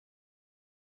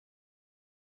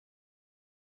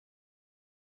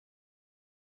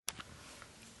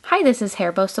Hi, this is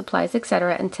Hairbows Supplies,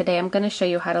 etc., and today I'm going to show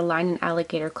you how to line an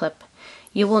alligator clip.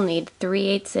 You will need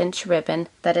 3/8 inch ribbon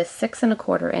that is 6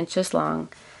 1/4 inches long,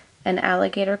 an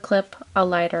alligator clip, a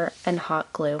lighter, and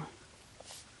hot glue.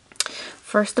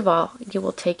 First of all, you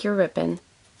will take your ribbon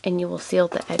and you will seal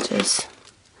the edges.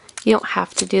 You don't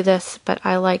have to do this, but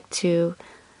I like to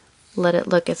let it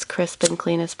look as crisp and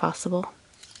clean as possible.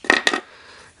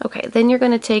 Okay, then you're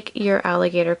going to take your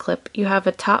alligator clip. You have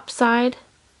a top side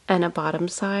and a bottom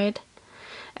side.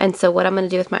 And so what I'm going to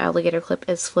do with my alligator clip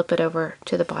is flip it over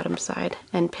to the bottom side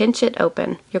and pinch it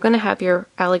open. You're going to have your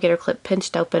alligator clip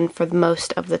pinched open for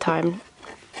most of the time.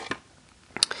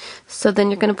 So then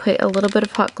you're going to put a little bit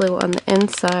of hot glue on the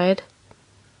inside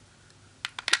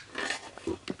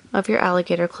of your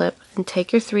alligator clip and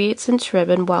take your 3/8 inch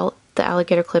ribbon while the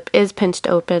alligator clip is pinched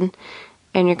open,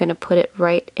 and you're going to put it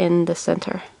right in the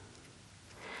center.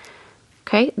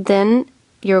 Okay, then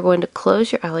you're going to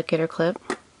close your alligator clip.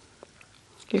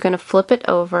 You're going to flip it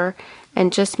over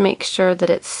and just make sure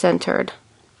that it's centered.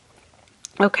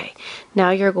 Okay, now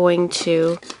you're going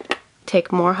to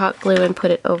take more hot glue and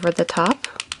put it over the top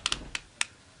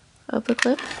of the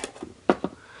clip.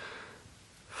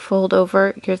 Fold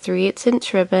over your 3/8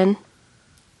 inch ribbon.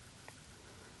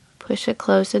 Push it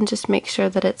close and just make sure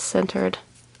that it's centered.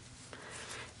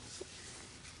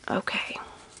 Okay,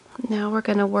 now we're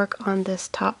going to work on this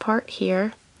top part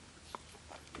here.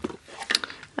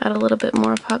 Add a little bit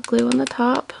more of hot glue on the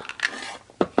top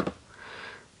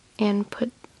and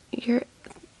put your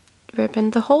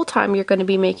ribbon. The whole time you're going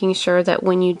to be making sure that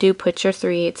when you do put your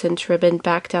 3/8 inch ribbon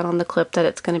back down on the clip that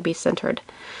it's going to be centered.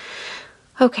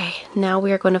 Okay, now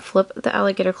we are going to flip the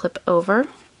alligator clip over.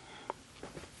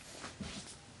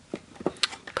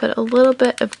 Put a little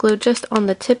bit of glue just on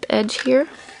the tip edge here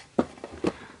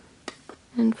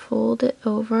and fold it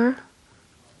over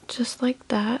just like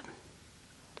that.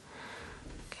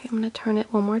 Okay, I'm going to turn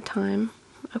it one more time.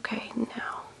 Okay,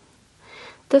 now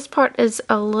this part is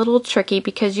a little tricky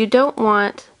because you don't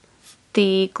want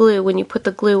the glue, when you put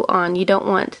the glue on, you don't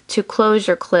want to close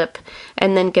your clip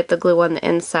and then get the glue on the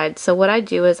inside. So what I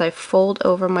do is I fold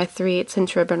over my 3/8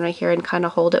 inch ribbon right here and kind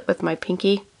of hold it with my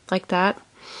pinky like that.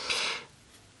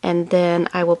 And then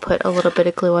I will put a little bit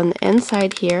of glue on the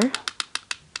inside here.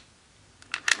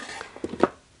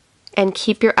 And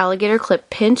keep your alligator clip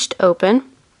pinched open.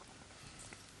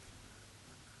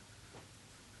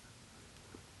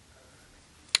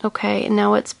 Okay,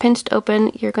 now it's pinched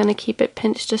open. You're going to keep it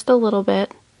pinched just a little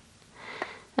bit.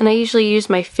 And I usually use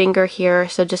my finger here,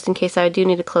 so just in case I do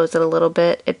need to close it a little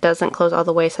bit, it doesn't close all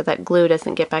the way so that glue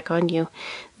doesn't get back on you.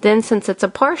 Then since it's a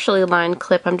partially lined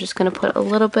clip, I'm just going to put a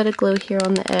little bit of glue here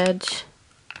on the edge,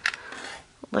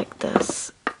 like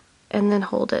this, and then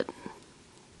hold it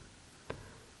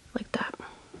like that.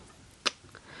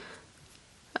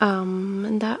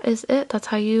 And that is it. That's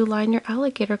how you line your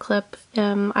alligator clip.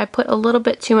 I put a little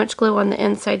bit too much glue on the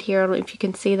inside here. I don't know if you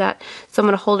can see that. So I'm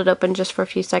going to hold it open just for a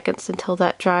few seconds until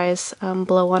that dries.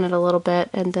 Blow on it a little bit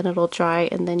and then it'll dry,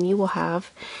 and then you will have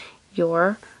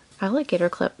your alligator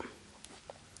clip.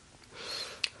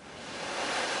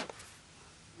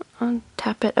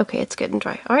 Tap it. Okay, it's good and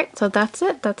dry. Alright, so that's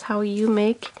it. That's how you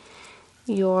make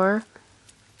your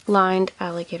lined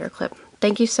alligator clip.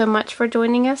 Thank you so much for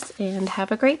joining us, and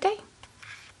have a great day.